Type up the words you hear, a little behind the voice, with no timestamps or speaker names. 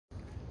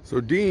So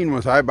Dean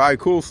was I buy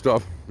cool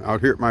stuff out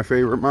here at my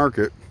favorite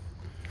market.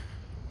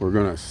 We're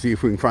gonna see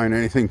if we can find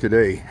anything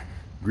today.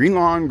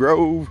 Greenlawn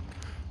Grove,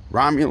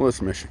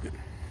 Romulus, Michigan.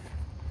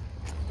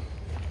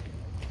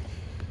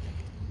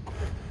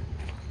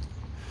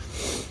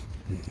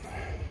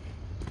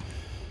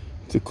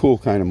 It's a cool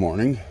kind of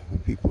morning.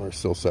 People are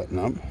still setting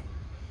up.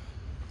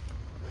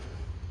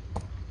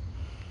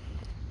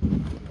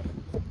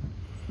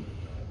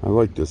 I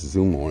like this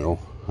Zoom oil.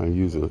 I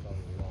use it a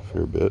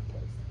fair bit.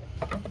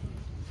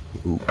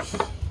 Oops.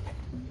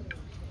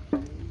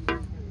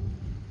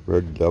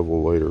 Red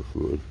Devil lighter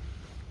fluid.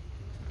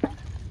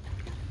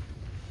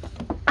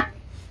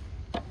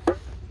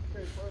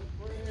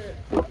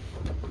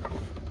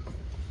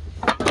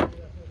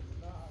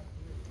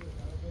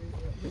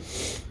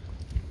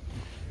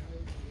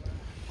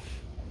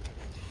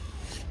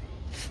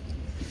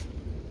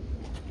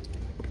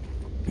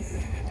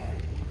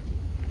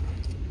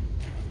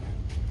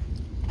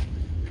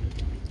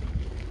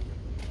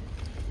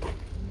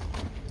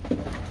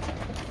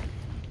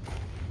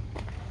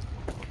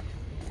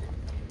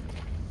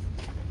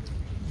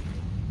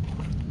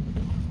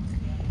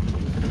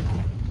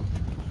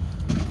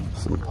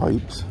 Some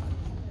pipes.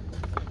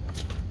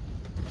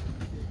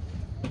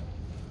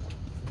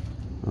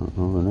 I don't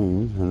know the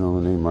names. I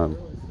know the name I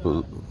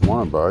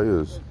want to buy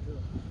is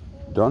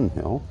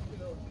Dunhill.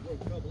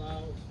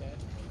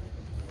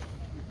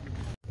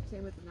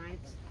 Same with the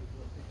knives.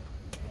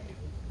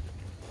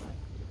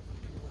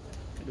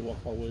 You walk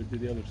all the way to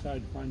the other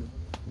side to find them.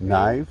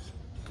 Knives?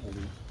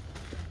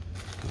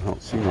 I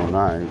don't see no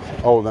knives.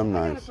 Oh, them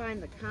knives. I gotta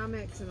find the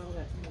comics and all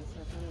that kind of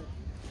stuff.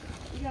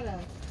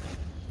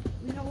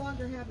 We no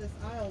longer have this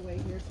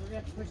aisleway here, so we're gonna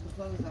have to push the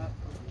clothes up.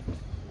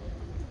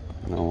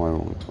 No, I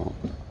won't.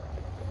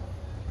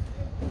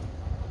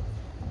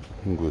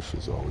 English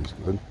is always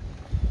good.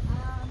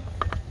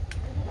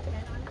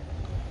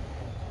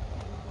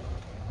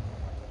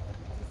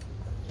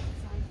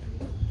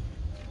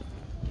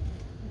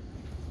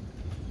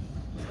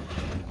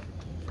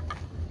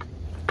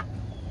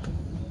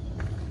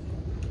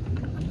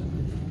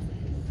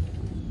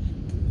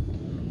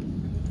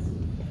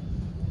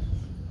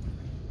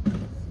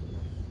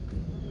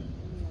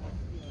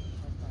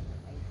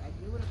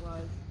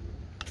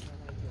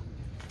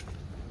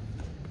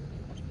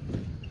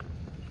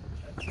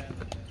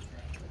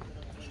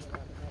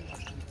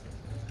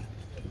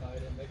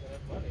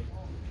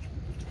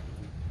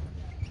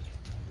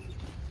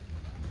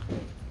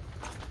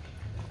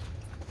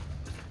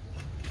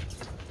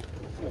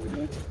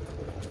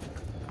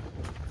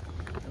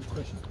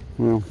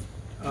 Well,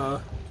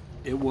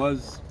 it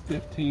was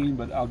 15,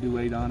 but I'll do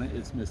 8 on it.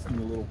 It's missing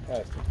the little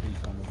plastic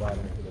piece on the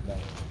bottom for the back.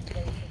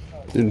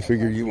 didn't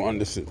figure you wanted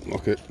to sit and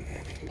look at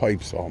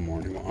pipes all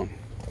morning long.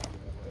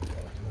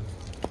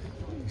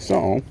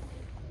 So,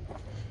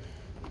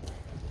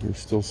 we're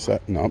still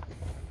setting up.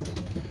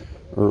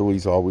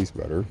 Early's always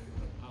better.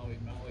 Holly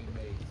Molly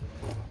made.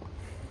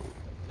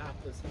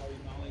 Topless Holly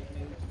Molly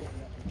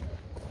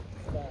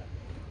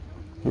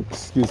made. Oops,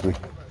 excuse me.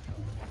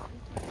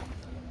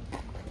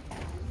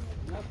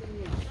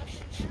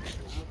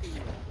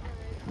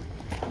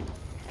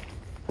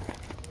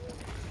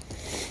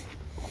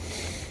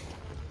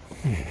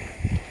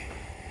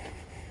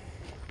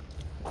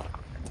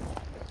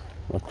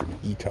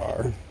 Electric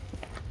guitar.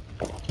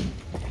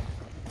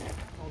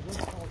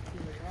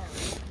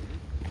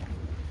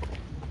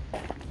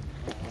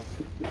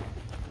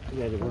 You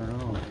got to burn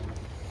off.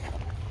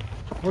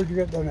 Where'd you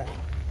get done at?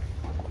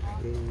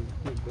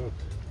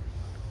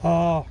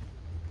 $2.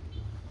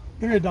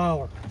 Give me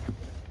 $1.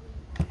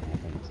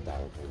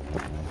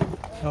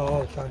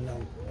 No, I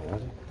know.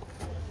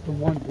 The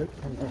one that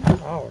from the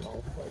hour.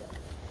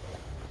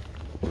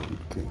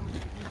 Okay.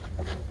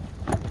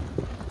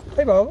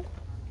 Hey, Bob.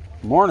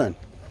 Morning.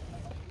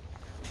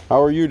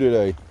 How are you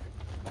today?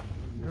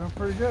 Doing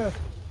pretty good.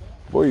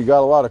 Boy, you got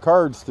a lot of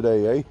cards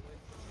today, eh?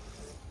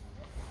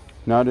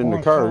 Not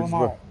into cards,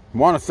 but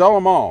want to sell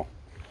them all.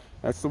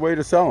 That's the way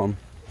to sell them.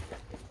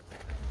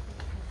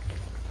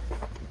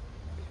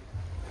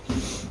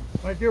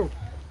 Thank you.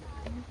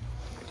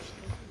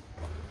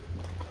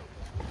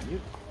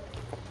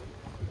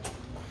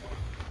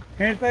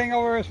 Anything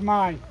over is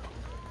mine.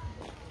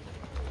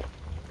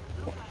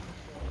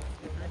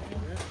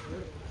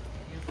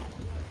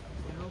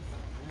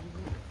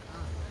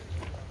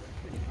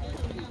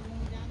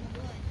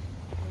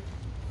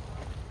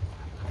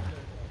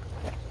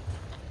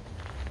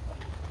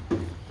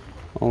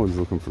 Always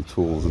looking for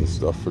tools and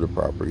stuff for the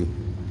property.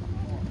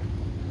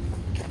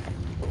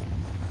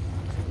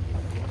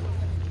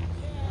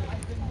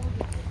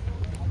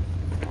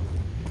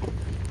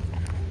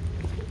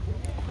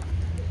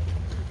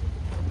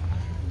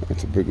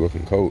 That's a big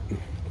looking coat.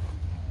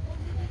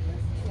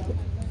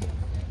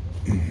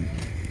 It's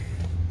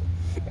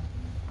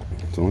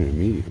only a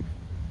medium.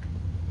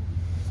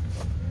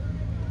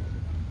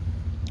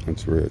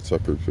 That's where that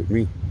sucker fit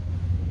me.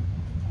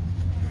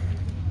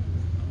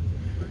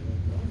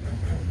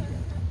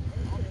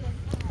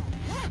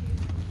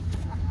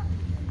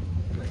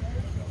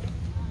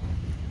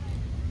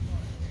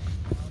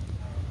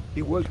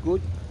 It was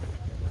good.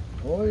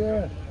 Oh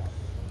yeah.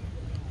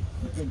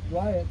 You can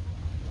try it.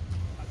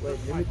 Wait,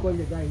 let me call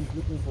the guy. He's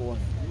looking for one.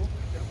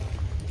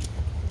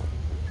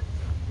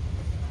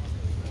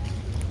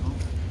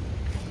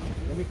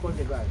 Let me call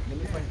the guy. Let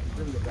me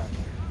bring the guy.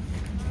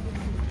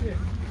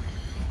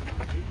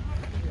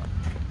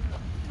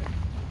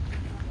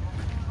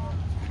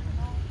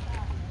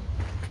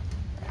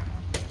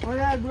 Oh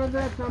yeah,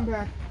 brother, come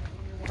back.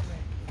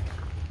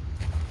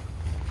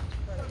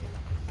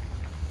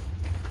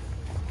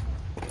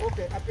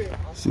 Okay, up here.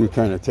 See what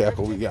kind of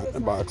tackle we got in the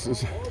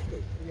boxes.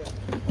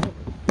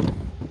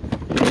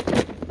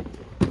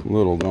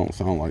 Little don't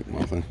sound like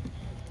nothing.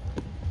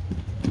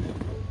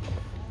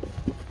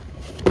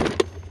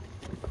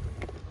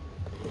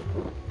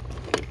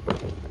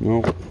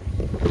 Nope.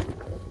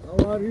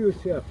 How are you,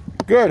 chef?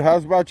 Good.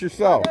 How's about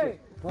yourself? Hey,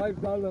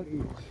 $5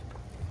 each.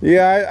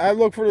 Yeah, I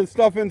look for the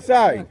stuff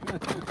inside.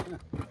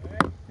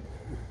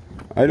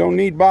 I don't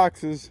need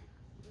boxes.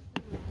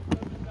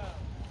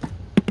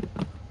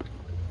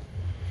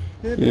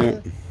 Hey, Yeah.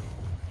 brother.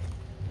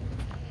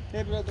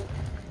 Hey, brother.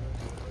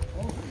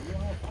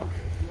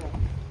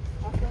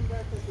 I'll come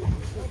back with you.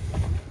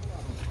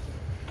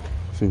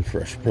 Some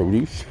fresh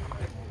produce.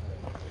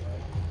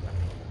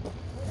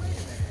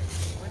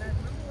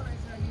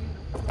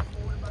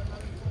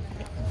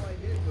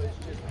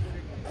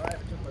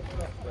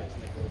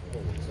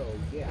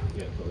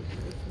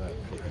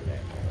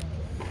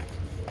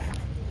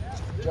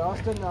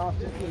 Just enough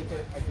to keep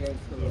it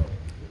against the road.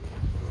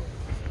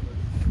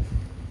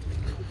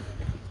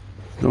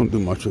 Don't do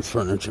much with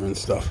furniture and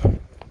stuff.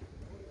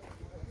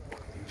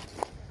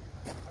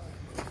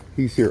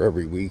 He's here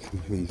every week.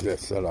 He's got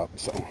set up,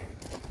 so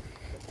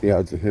the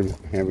odds of him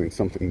having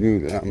something new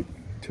that I'm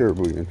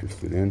terribly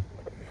interested in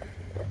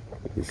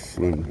is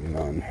slim to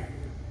none.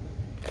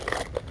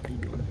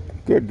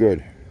 Good,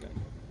 good.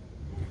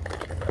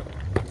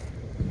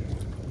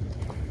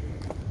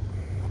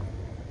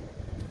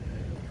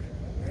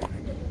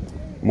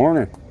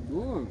 Morning.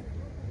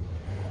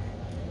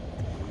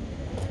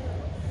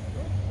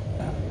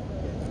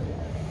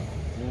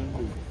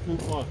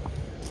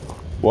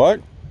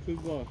 What?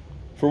 $2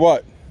 For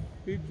what?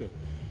 pizza.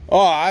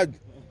 Oh,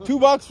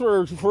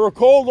 $2 for a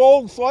cold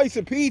old slice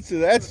of pizza.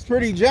 That's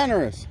pretty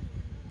generous.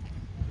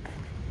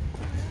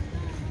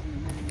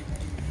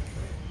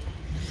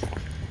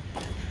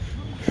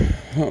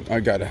 Oh, I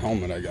got a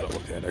helmet I gotta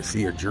look at. I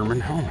see a German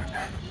helmet.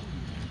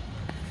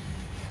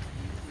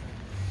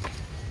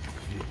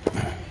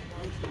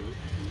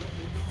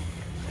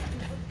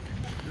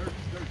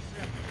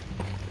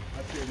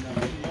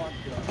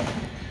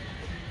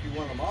 You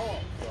want them all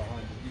for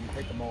 100? You can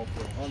take them all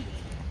for 100.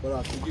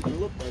 But you can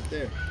look right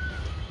there.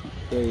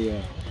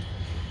 They,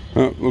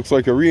 Looks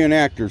like a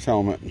reenactor's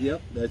helmet.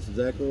 yep, that's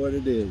exactly what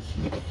it is.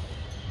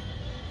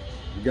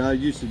 The guy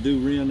used to do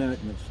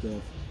reenactment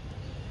stuff.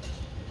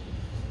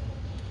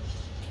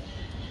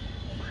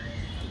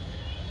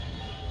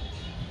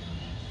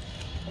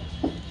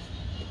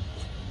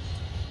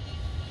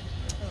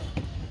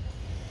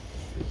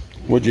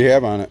 What'd you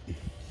have on it?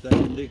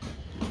 70.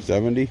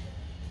 70?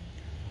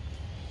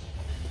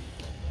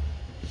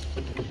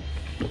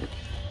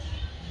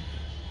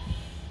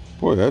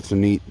 Boy, that's a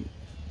neat.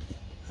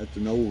 That's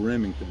an old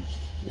Remington.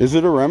 Is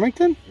it a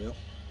Remington? Yep.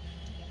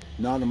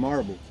 Not a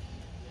marble.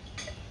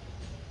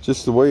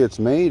 Just the way it's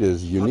made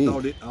is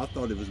unique. I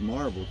thought it was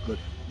marble, but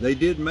they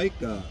did make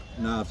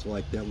knives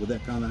like that with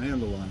that kind of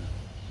handle on it.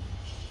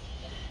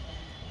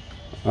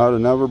 I'd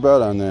have never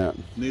bet on that.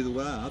 Neither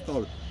would I. I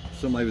thought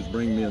somebody was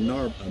bringing me a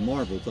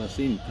marble, so I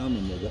seen him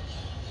coming with it.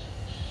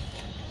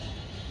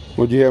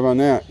 What'd you have on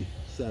that?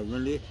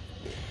 70.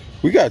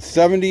 We got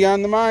 70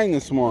 on the mind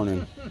this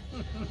morning.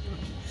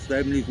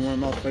 70 is one of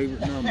my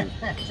favorite numbers.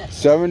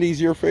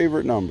 70's your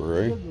favorite number,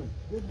 right?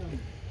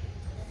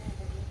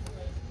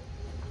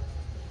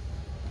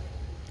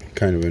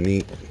 Kind of a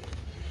neat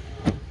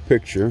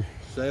picture.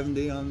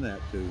 70 on that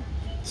too.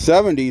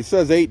 70, it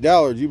says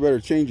 $8. You better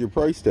change your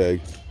price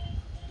tag.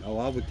 Oh,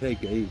 I would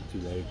take 8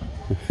 today.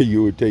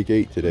 You would take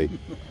 8 today.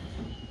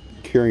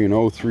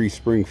 Carrying 03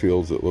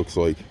 Springfields, it looks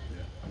like.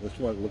 That's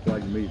what it looked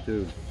like to me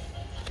too.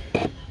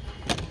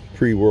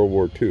 Pre-World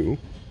War II.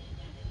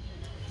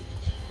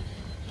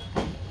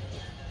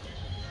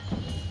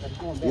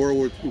 World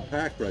War II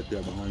pack right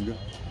there behind you.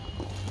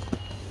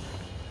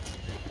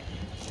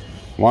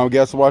 Want to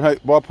guess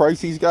what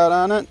price he's got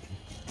on it?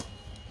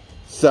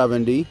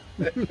 70.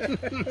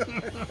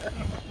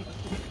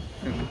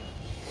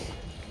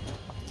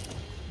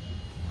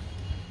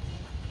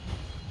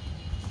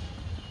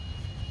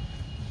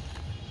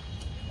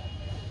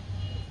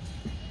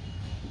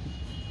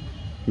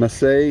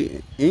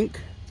 Massey ink.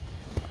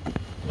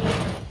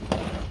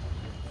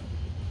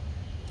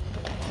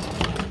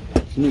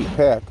 It's a neat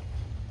pack.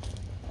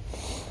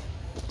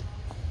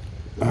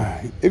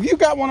 Have you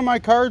got one of my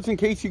cards in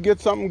case you get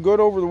something good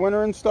over the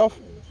winter and stuff?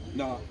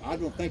 No, I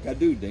don't think I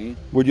do, Dean.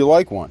 Would you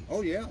like one?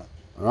 Oh yeah.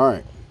 All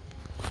right.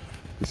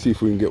 Let's see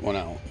if we can get one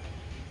out.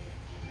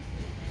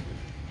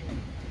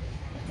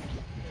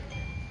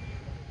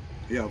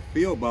 Yeah,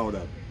 feel about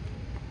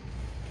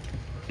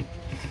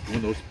one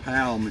of those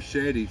PAL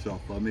machetes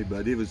off of me,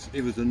 but it was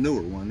a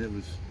newer one. It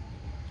was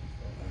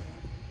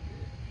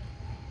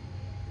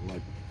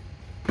like,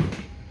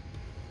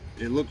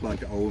 it looked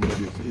like an old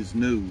one, but it's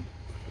new.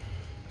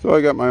 So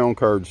I got my own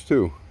cards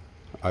too.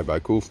 I buy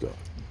cool stuff.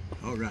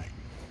 All right.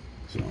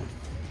 So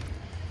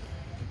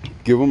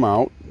give them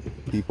out.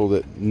 People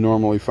that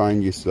normally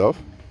find you stuff.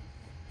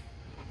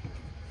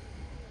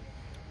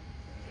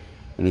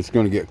 And it's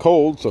going to get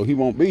cold, so he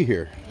won't be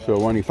here. So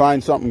when he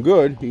finds something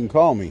good, he can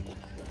call me.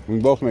 We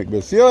can both make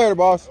business. See you later,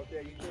 boss.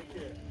 Okay, you take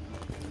care.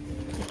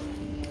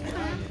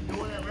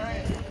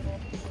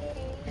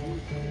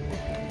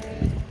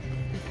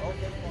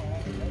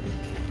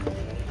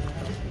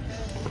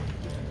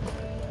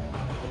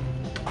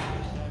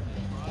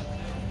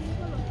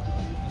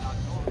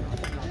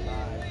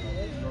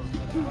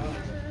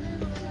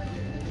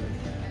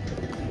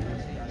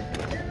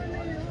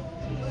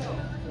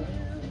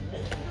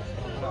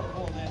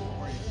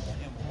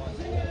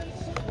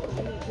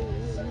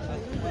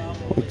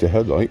 Like the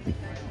headlight.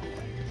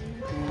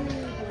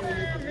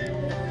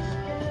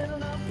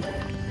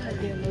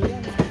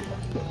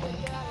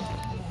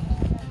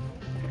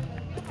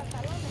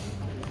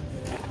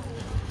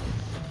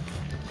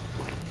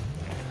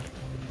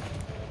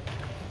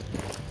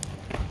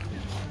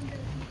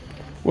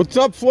 What's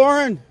up,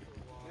 Florin?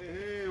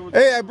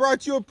 Hey, I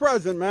brought you a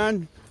present,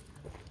 man.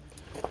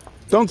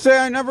 Don't say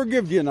I never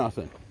give you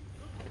nothing.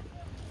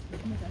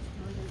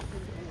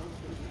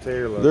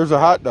 Taylor. There's a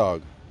hot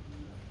dog.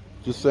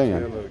 Just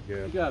saying. She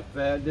got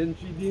fat, didn't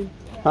she, Dean?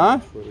 Huh?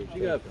 She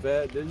got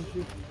fat, didn't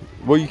she?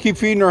 Well, you keep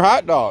feeding her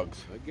hot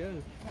dogs. I guess.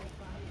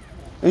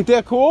 Ain't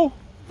that cool?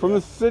 From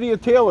the city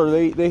of Taylor.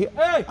 They hey,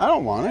 I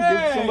don't want it. Give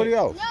it to somebody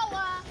else.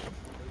 Noah,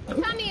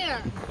 come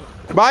here.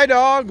 Bye,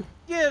 dog.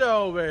 Get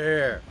over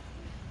here.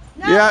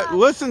 Yeah,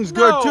 listen's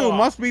good Noah. too.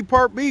 Must be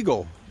part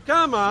beagle.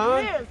 Come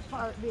on. She is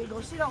part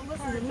beagle. She don't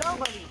listen to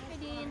nobody.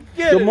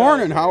 Get Good it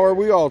morning. How are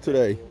we all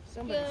today?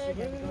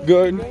 Good.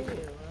 Good.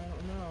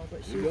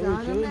 But she's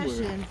on a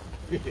mission.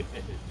 You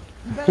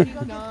better go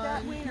get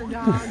that wiener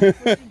dog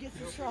before she gets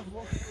in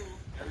trouble.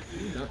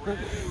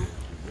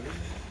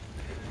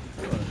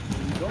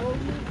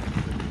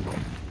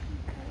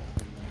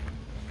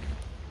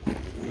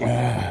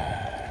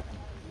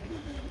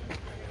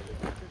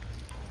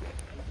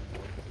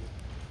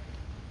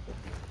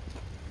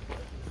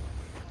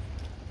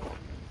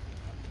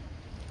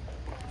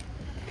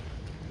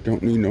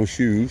 Don't need no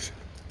shoes.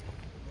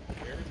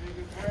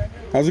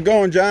 How's it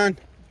going, John?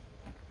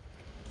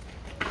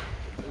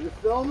 Are you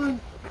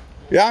filming?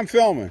 Yeah, I'm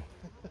filming.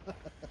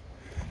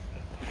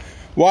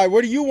 Why?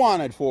 What do you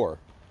want it for?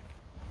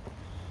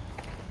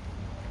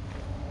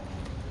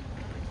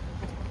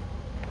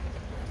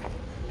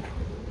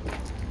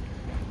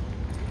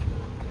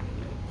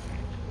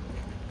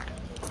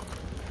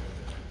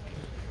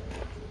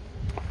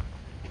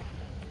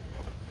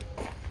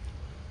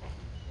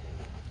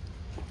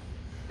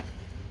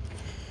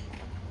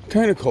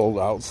 Kind of cold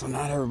out, so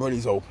not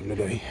everybody's open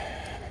today.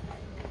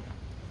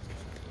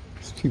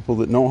 There's people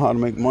that know how to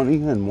make money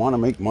and want to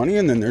make money,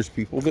 and then there's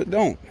people that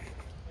don't.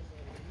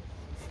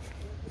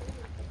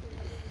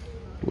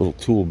 Little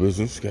tool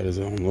business, got his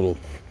own little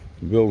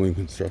building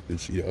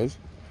constructed, she does.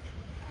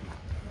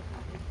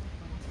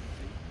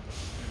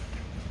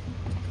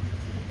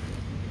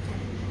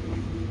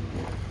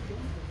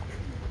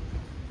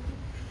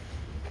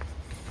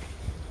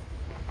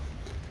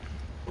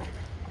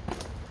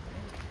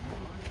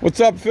 What's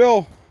up,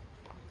 Phil?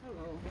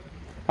 Hello.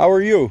 How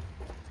are you?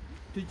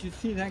 Did you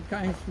see that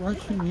guy's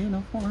Russian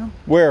uniform?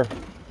 Where?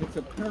 It's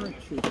a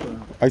paratrooper.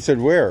 I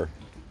said where?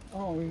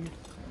 Oh, he's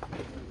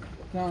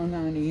down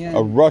on the end.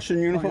 A Russian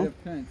by uniform? the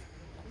fence.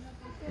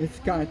 It's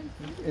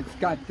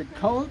got the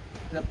coat,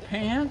 the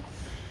pants,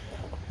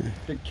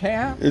 the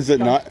cap. Is it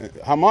not?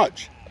 How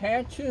much?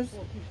 Patches.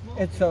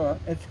 It's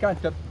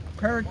got the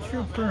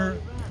paratrooper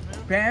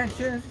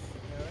badges.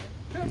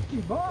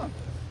 $50.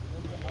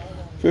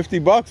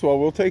 $50? Well,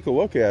 we'll take a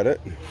look at it.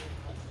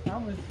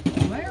 That was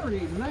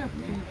Larry left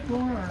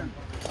before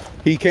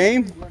He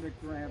came? he would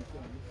have grabbed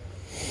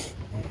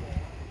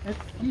them.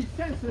 He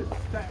says it's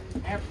the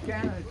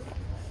Afghanistan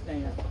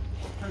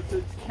because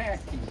it's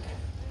khaki.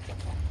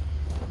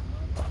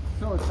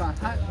 So it's a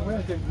hot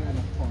weather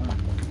uniform.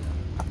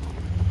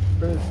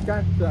 But it's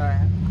got the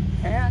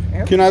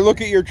hat. Can I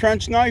look at your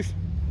trench knife?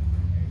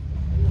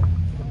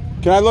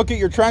 Can I look at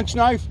your trench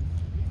knife?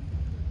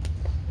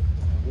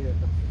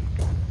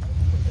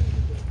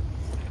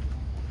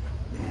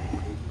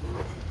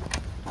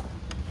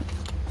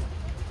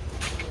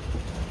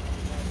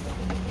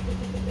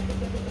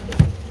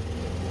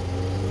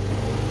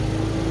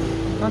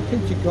 How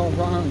could you go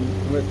wrong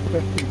with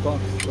 $50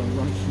 for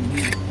Russian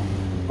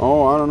uniform?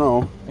 Oh, I don't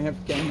know.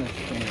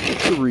 Afghanistan.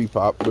 It's a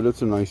repop, but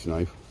it's a nice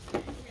knife.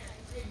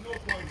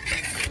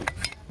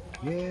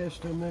 Yeah,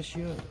 still mess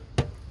you up.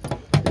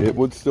 It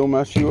would still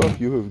mess you up.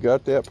 You have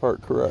got that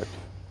part correct.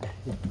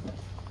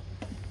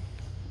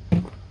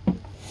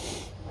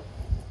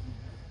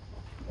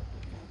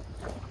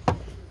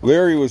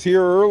 Larry was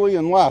here early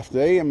and left,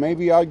 eh? And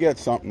maybe I'll get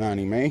something on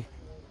him, eh?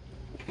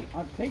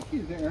 I'll take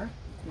you there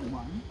if you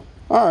want.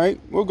 All right,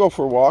 we'll go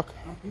for a walk.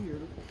 I'll be your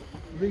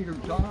leader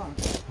dog.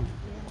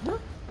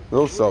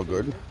 Those sell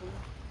good.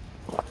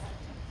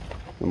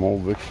 Them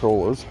old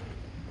Victrolas.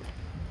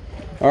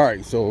 All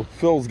right, so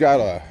Phil's got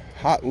a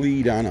hot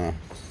lead on a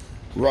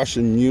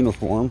Russian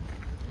uniform.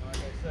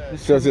 It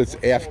says it's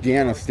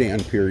Afghanistan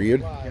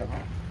period.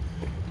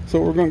 So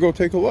we're gonna go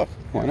take a look.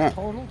 Why not?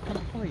 Total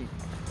complete.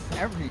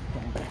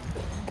 Everything.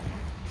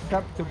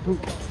 Except the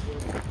boots.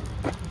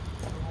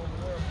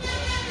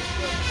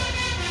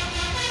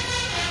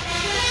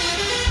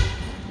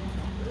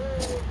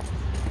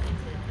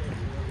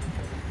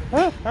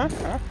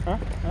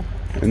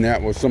 And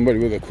that was somebody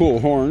with a cool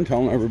horn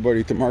telling everybody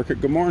at the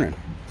market good morning.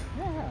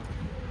 Yeah.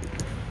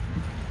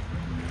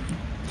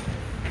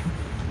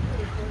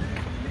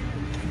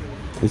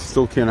 I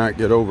still cannot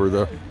get over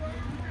the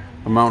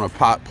amount of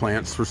pot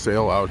plants for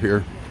sale out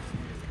here.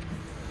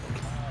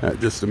 That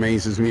just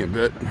amazes me a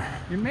bit.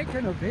 You're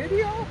making a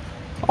video?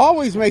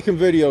 Always making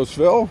videos,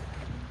 Phil.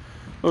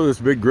 Look at this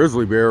big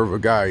grizzly bear of a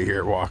guy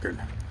here walking.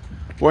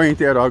 Boy, ain't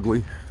that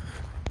ugly.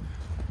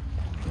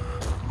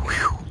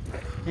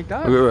 He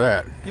does. Look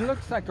at that. He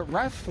looks like a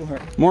wrestler.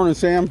 Morning,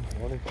 Sam.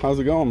 Morning. How's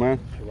it going, man?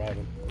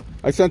 Surviving.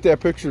 I sent that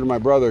picture to my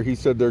brother. He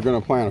said they're going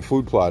to plant a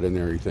food plot in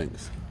there, he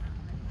thinks.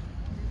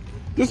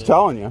 Just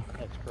telling you.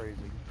 That's crazy.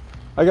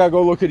 I got to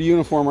go look at a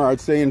uniform or I'd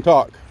stay and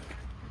talk.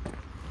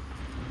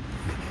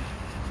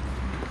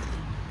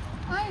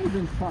 I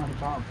even thought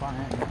about buying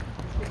it.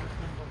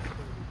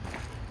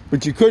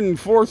 But you couldn't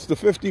force the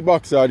 50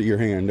 bucks out of your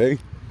hand, eh?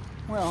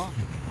 Well,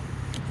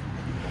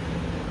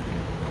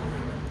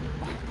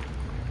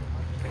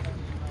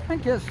 I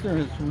guess there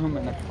is room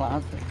in the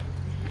closet.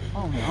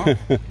 Oh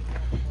no.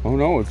 Oh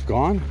no, it's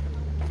gone?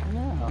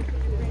 Yeah.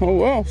 Oh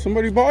well,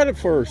 somebody bought it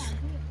first.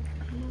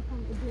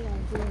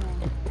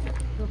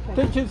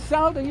 Did you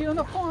sell the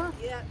uniform?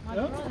 Yeah.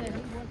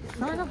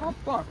 Son of a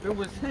buck, it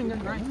was hanging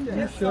right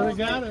there. Should have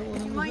got it when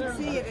You it was might there.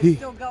 see it. It's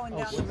still going down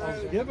the I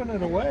was road. giving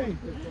it away.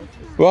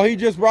 Well, he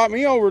just brought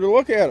me over to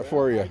look at it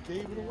for you. I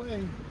gave it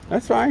away.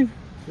 That's fine.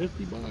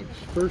 50 bucks.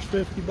 First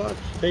 50 bucks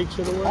takes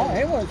it away. Oh,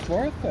 it was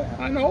worth it.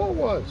 I know it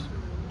was.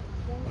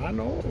 I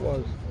know it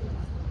was.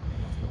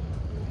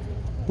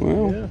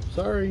 Well, Yeah,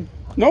 sorry.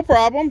 no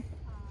problem.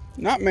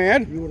 Not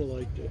mad. You would have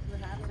liked it.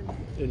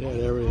 It had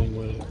everything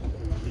with it.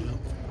 Yeah.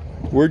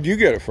 Where'd you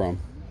get it from?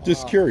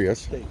 Just curious.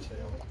 State sale.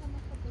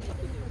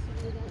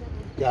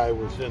 Guy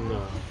was in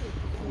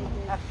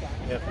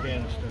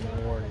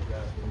Afghanistan war and he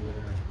got it from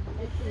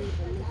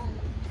there.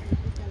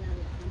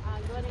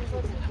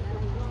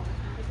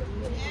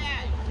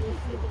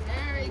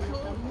 Very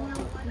cool.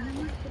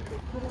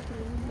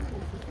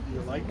 You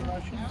like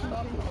Russian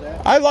stuff? Is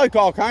that? I like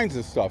all kinds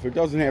of stuff. It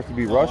doesn't have to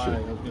be Russian. I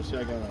was gonna say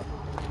I got a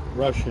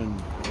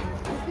Russian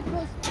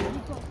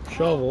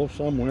shovel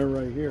somewhere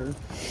right here.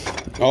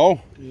 Oh,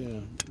 Yeah,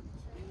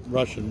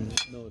 Russian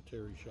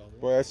military shovel.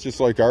 boy, that's just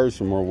like ours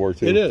from World War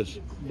II. It is,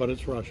 but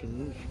it's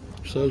Russian.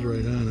 It says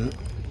right on it.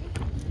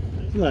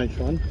 It's a nice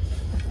one.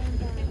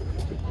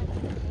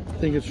 I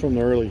think it's from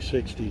the early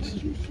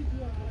 60s.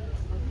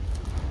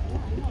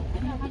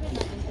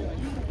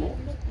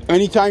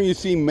 Anytime you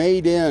see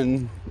made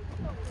in,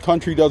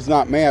 country does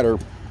not matter,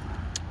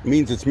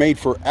 means it's made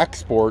for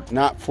export,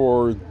 not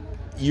for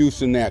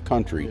use in that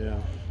country. Yeah.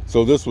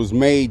 So this was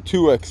made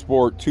to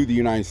export to the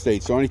United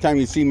States. So anytime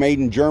you see made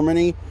in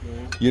Germany,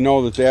 you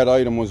know that that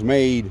item was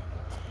made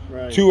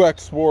Right. to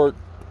export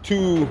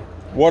to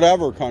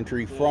whatever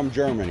country from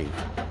Germany.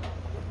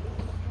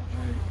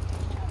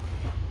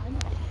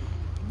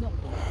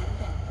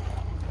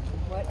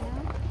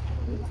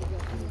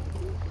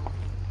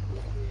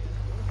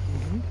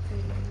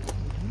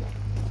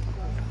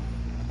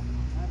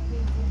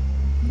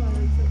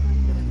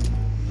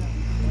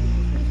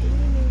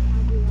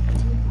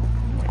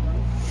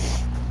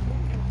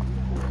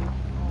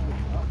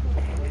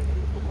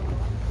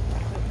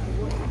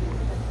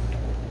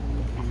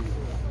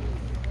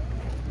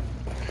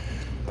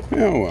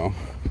 Yeah, well,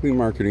 flea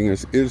marketing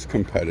is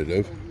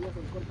competitive.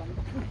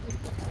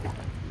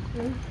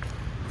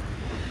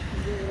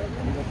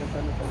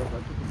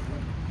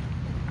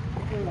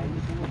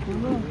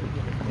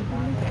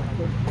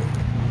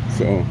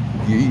 So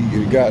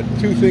you got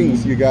two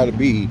things you got to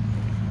be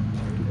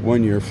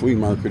when you're flea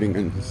marketing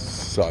and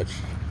such.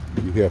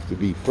 You have to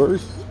be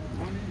first,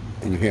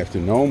 and you have to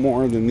know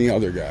more than the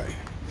other guy.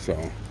 So.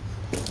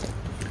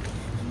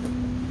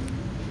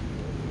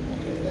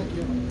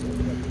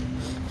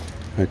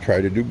 I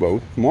try to do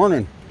both.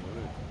 Morning.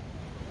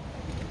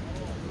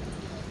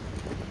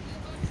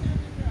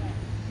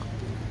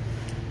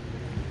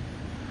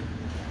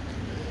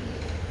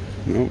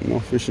 No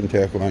fishing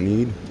tackle I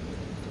need.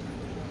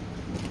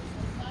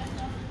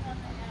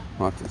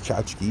 Lots of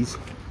tchotchkes.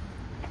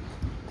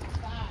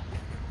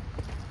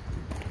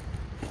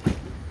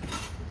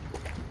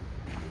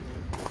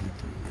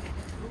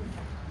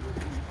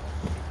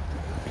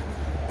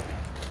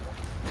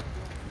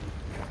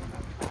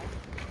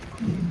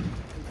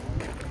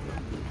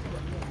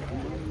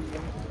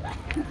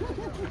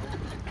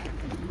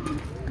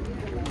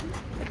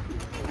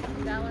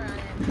 $1 on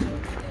it.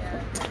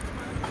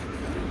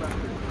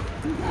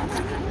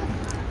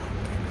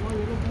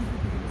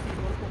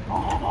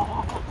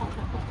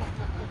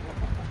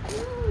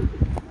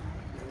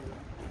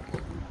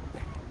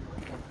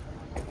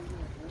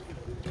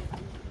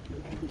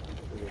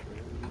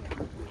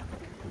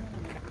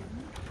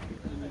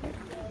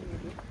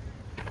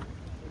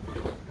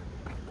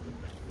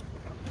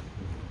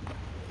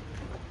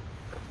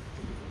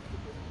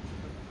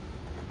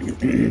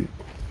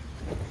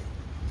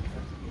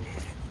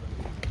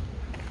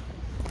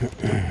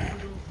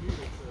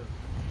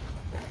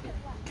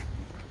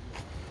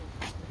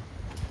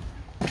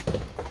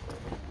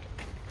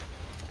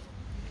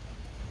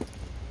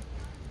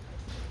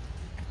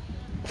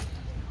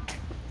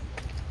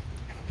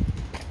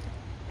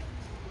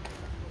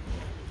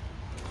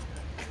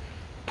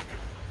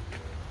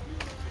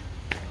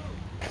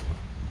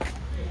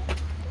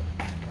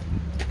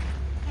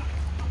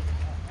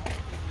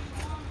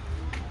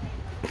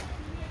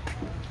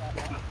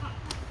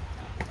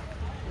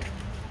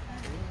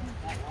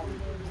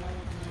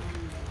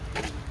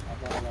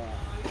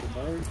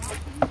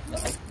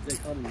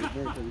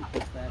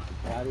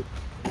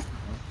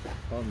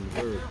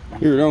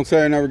 Here, don't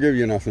say I never give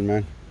you nothing,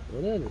 man.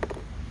 What is it?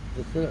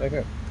 Just put it right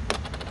here.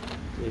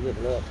 You get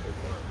it up.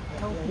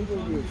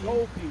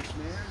 Gold piece,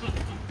 man.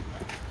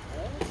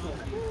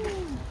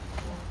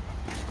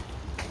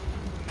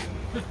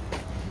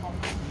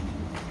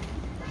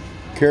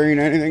 Carrying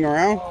anything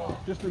around?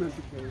 Just an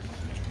empty case.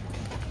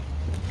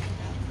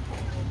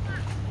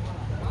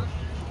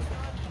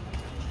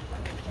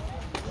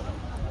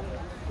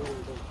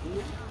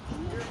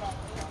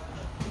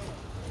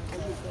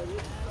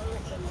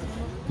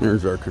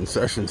 There's our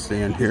concession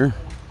stand here.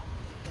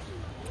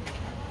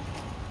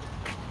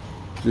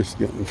 Just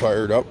getting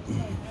fired up.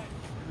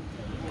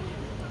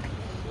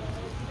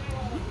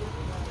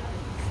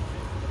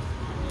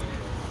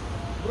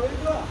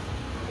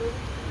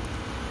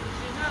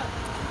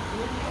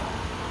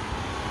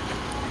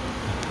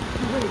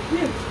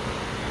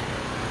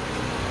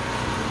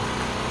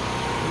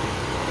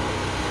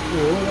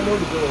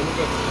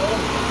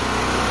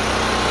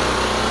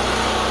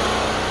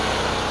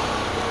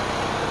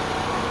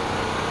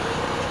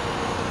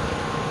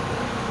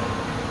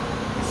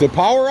 Is the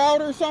power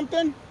out or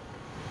something?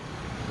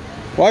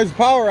 Why is the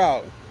power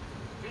out?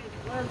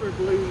 I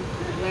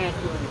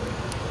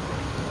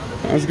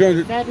was going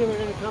to. Said they were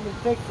going to come and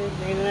fix it,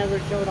 and they never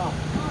showed up.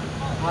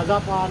 I was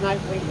up all night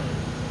waiting.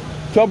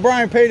 Tell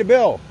Brian pay the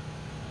bill.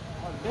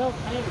 Oh, Bill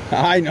paid.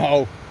 I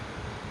know.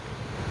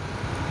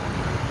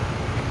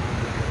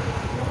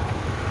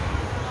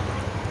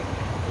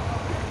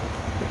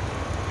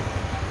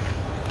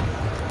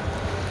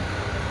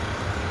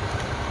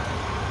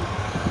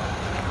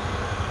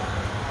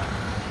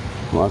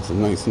 Lots of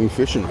nice new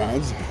fishing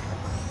rods.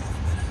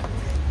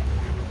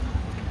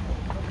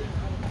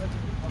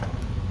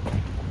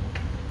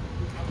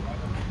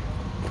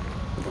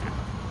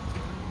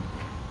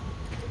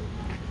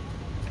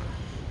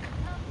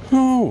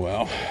 Oh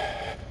well.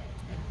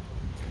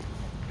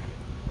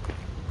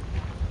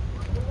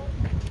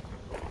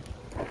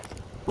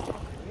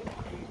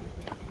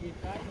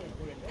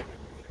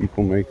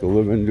 People make a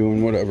living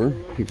doing whatever.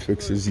 He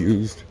fixes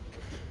used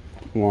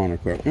lawn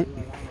equipment.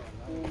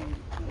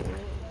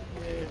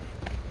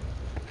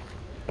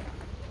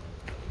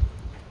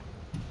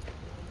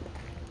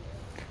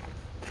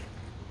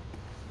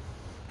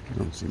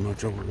 Don't see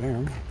much over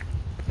there.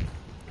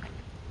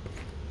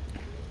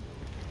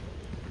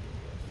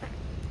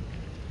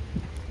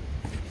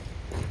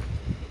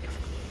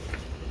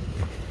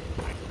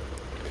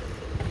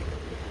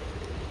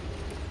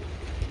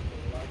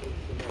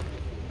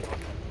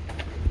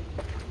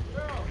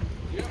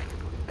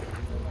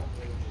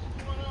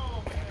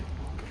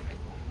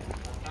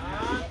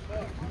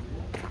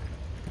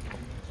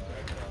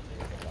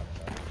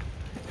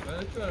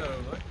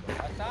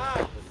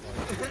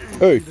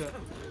 Hey,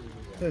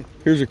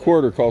 here's a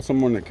quarter. Call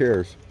someone that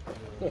cares.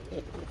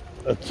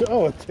 A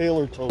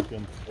Taylor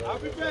token. I'll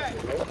be back.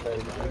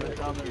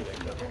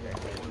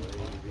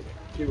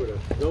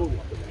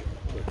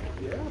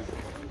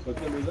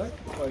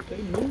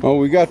 Oh,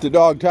 we got the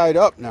dog tied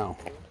up now.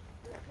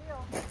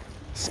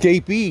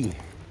 Escapee.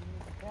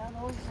 Yeah,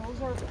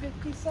 those are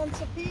 50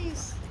 cents a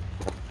piece.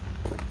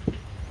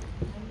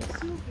 And the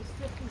soup is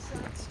 50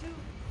 cents too.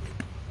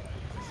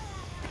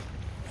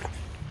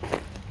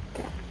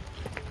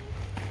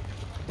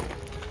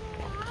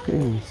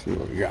 Let's see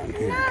what we got in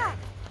here.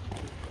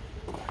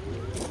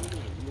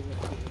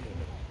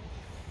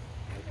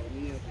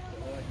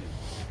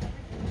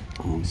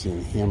 I don't see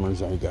any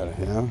hammers I gotta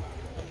have.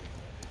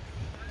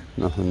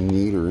 Nothing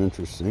neat or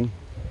interesting.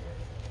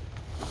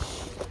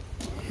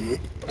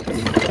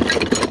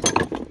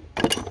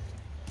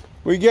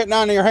 What are you getting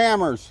on your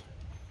hammers?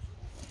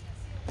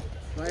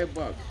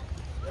 $5.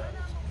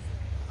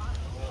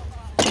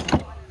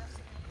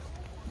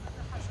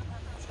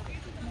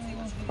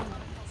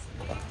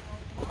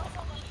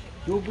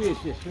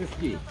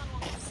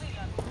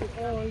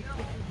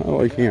 I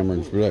like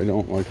hammers, but I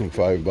don't like them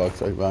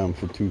 $5. I buy them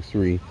for $2,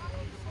 $3.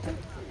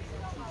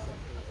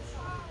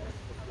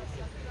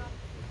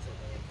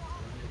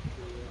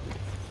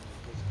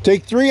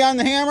 Take 3 on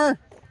the hammer?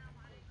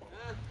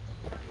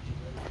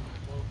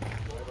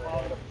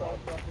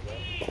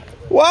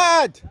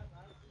 What?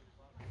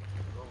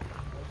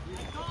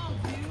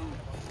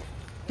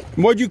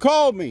 What'd you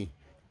call me?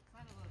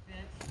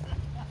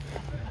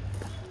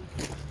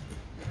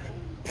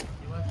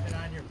 You must have been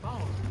on your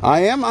phone.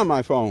 I am on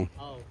my phone.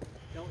 Oh,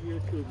 don't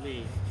YouTube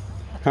me.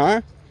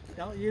 Huh?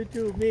 Don't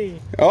YouTube me.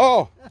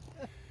 Oh.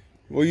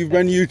 Well, you've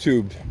been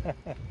YouTubed.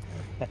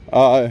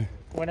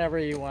 Whenever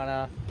you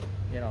wanna,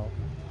 you know.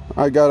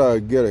 I gotta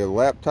get a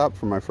laptop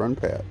for my friend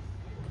Pat.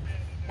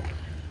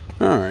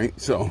 Alright,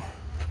 so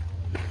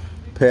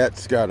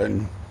Pat's got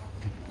a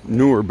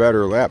newer,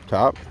 better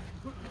laptop.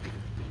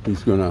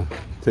 He's gonna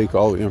take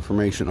all the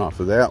information off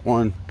of that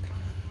one,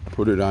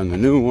 put it on the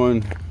new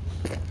one,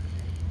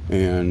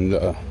 and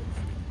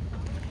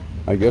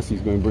I guess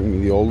he's gonna bring me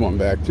the old one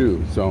back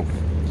too. So,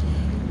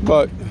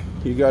 but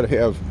you gotta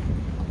have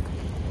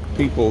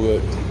people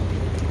that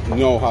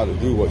know how to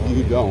do what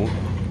you don't,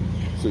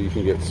 so you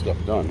can get stuff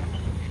done.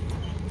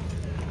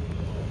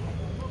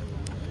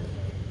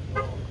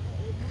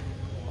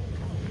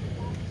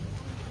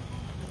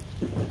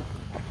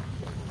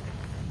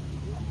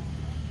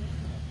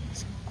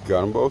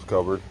 Got them both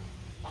covered.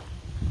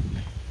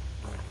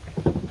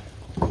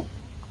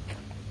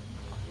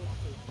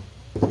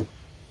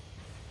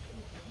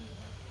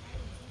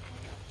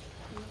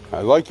 I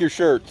like your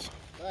shirts.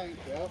 Thanks,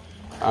 Jeff.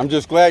 I'm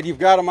just glad you've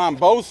got them on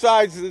both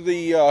sides of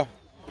the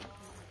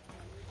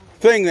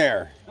thing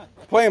there.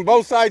 Playing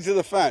both sides of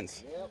the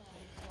fence.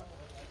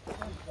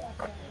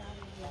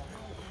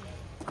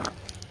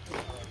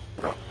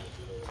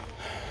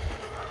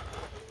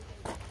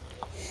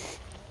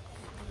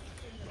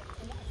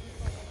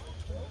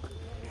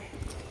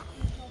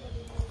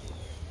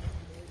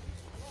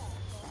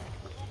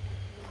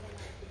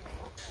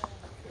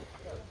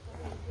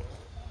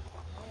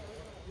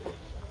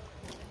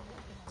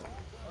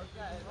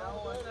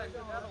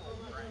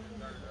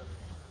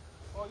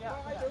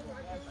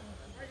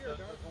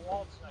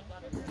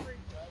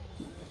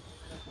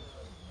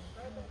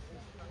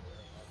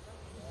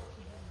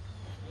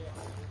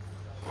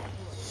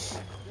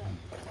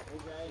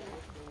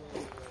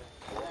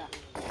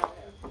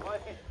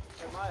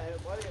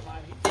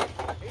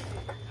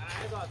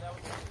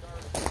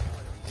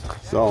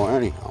 So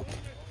anyhow,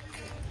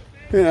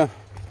 yeah.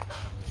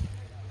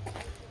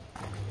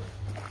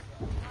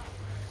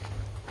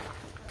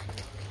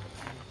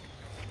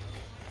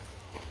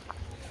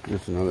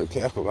 There's another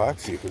tackle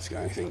box, see if it's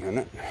got anything in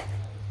it.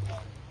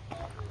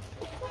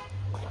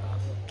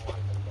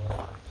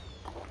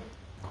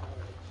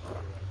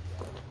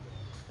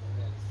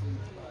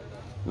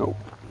 Nope.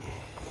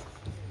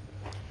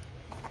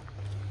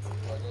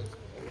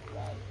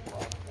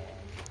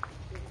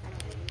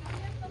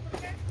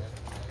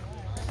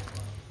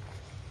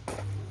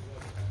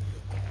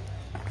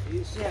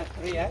 You see a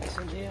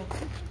 3X in here?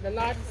 The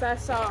largest I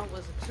saw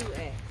was a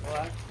 2X.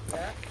 What?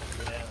 Yeah.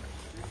 Yeah.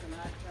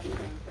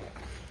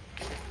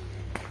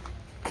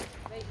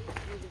 They each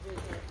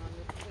individual on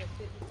the 50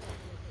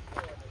 centimeters.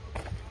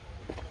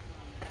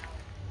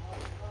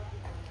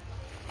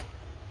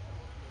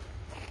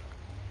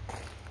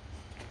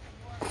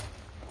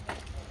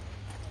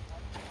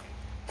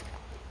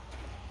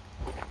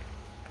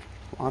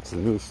 Lots of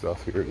new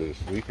stuff here this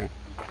weekend.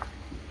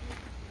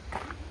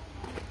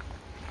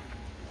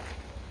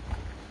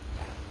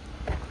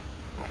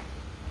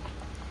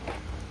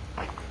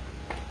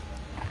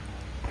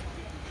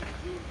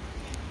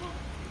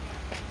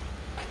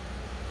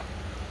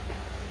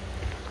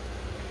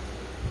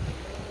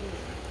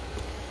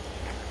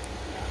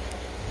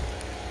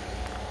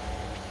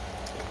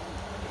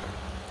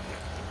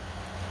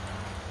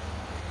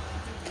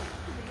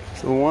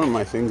 So one of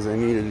my things I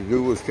needed to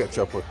do was catch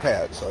up with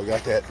Pat, so I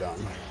got that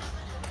done.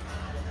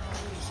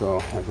 So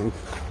I think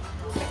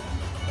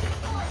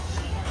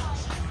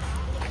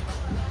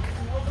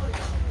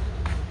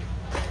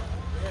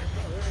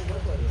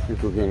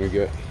we're gonna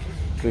get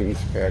things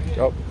packed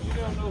up.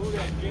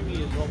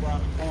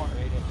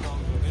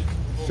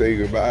 Say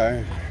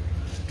goodbye,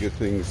 get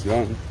things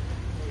done,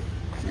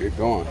 get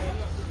going.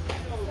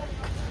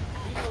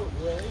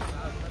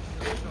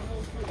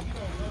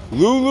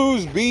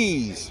 Lulu's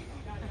Bees.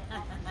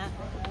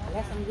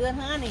 That's some good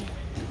honey.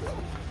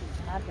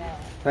 Not bad.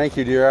 Thank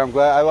you, dear. I'm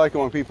glad. I like it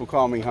when people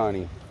call me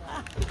honey.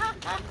 How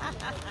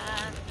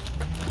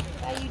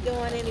you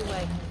doing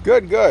anyway?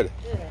 Good, good.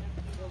 Good.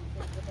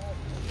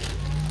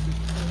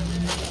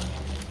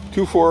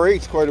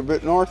 248's quite a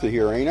bit north of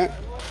here, ain't it?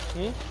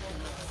 Hmm?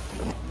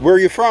 Where are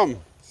you from? It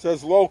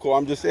says local.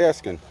 I'm just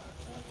asking.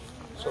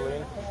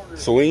 Celine.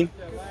 Celine?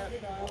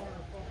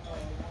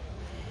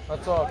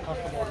 That's all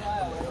custom order.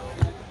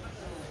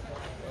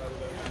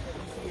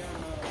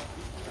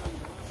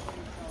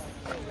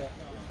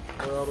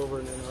 We're out over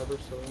in Ann Arbor,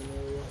 Celine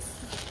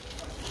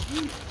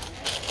area.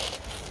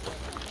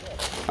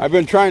 I've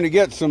been trying to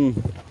get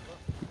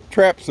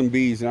trap some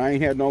bees, and I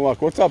ain't had no luck.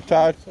 What's up,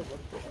 Todd?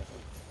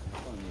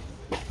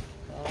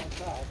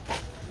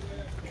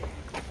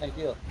 Thank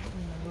you.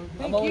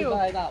 Thank I'm always you.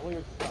 buying that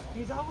weird stuff.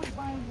 He's always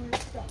buying weird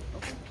stuff.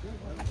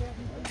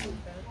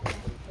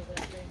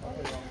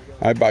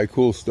 I buy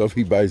cool stuff,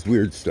 he buys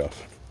weird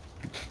stuff.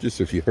 Just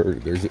if you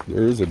heard it,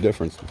 there is a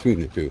difference between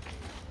the two.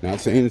 Not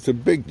saying it's a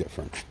big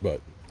difference,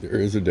 but there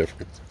is a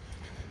difference.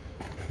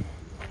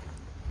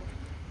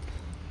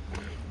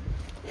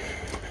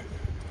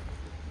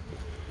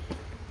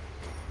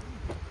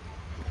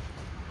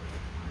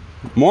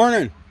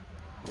 Morning.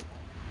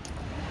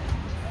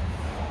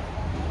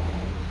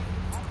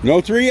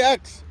 No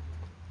 3X.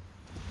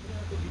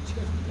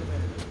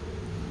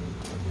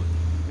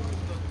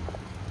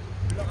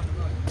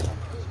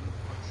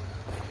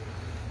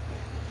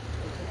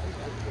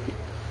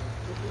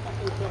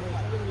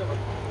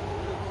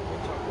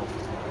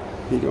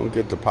 You don't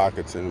get the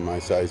pockets in my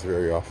size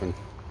very often.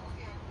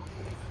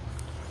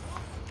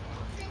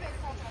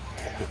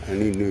 I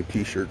need new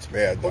t-shirts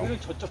bad though.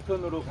 저쪽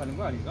편으로 가는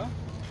거 아닌가?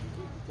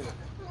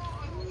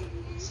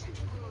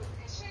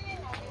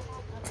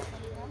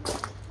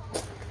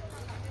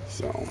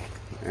 So,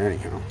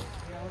 anyhow.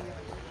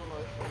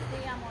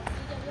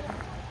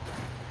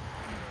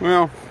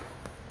 Well,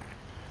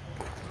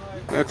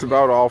 that's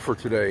about all for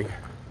today.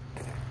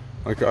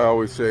 Like I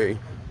always say,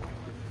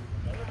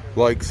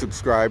 like,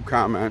 subscribe,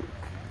 comment,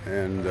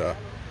 and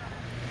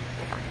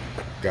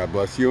God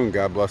bless you and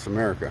God bless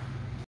America.